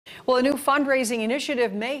Well, a new fundraising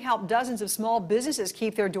initiative may help dozens of small businesses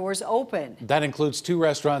keep their doors open. That includes 2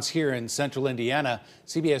 restaurants here in central Indiana.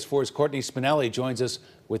 CBS 4's Courtney Spinelli joins us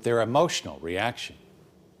with their emotional reaction.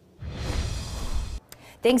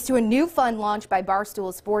 Thanks to a new fund launched by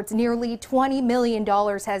Barstool Sports, nearly $20 million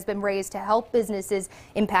has been raised to help businesses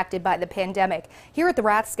impacted by the pandemic. Here at the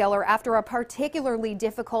Rathskeller, after a particularly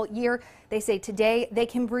difficult year, they say today they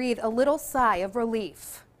can breathe a little sigh of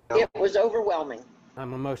relief. It was overwhelming.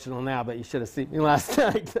 I'm emotional now, but you should have seen me last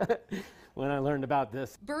night when I learned about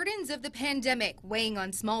this. Burdens of the pandemic weighing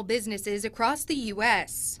on small businesses across the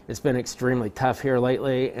U.S. It's been extremely tough here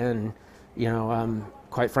lately, and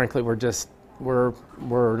quite frankly,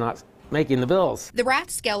 we're not making the bills. The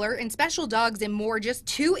Rathskeller and Special Dogs and More, just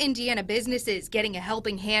 2 Indiana businesses getting a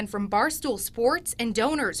helping hand from Barstool Sports and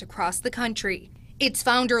donors across the country. Its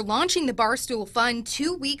founder launching the Barstool Fund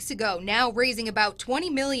 2 weeks ago, now raising about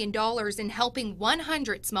 $20 million in helping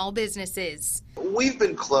 100 small businesses. We've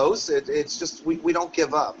been close. It's just we don't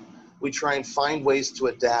give up. We try and find ways to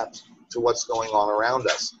adapt to what's going on around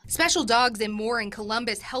us. Special Dogs and More in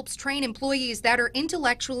Columbus helps train employees that are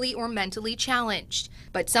intellectually or mentally challenged.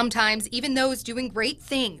 But sometimes even those doing great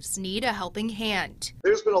things need a helping hand.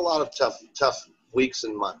 There's been a lot of tough weeks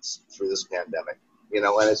and months through this pandemic, and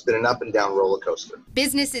it's been an up and down roller coaster.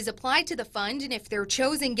 Businesses apply to the fund, and if they're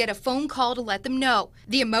chosen, get a phone call to let them know.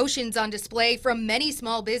 The emotions on display from many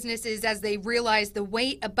small businesses as they realize the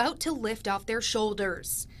weight about to lift off their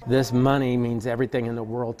shoulders. This money means everything in the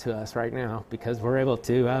world to us right now because we're able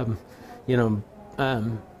to,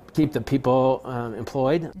 keep the people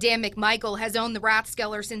employed. Dan McMichael has owned the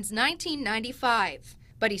Rathskeller since 1995,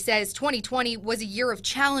 but he says 2020 was a year of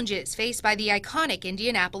challenges faced by the iconic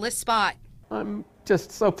Indianapolis spot. I'm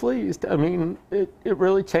just so pleased. I mean, it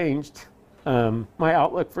really changed my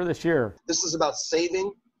outlook for this year. This is about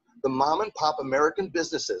saving the mom and pop American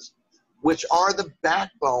businesses, which are the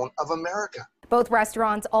backbone of America. Both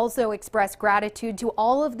restaurants also express gratitude to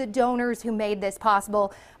all of the donors who made this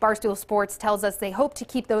possible. Barstool Sports tells us they hope to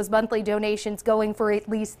keep those monthly donations going for at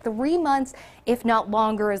least 3 months, if not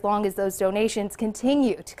longer, as long as those donations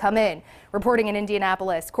continue to come in. Reporting in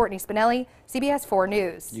Indianapolis, Courtney Spinelli, CBS 4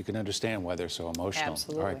 News. You can understand why they're so emotional.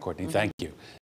 Absolutely. All right, Courtney, thank you.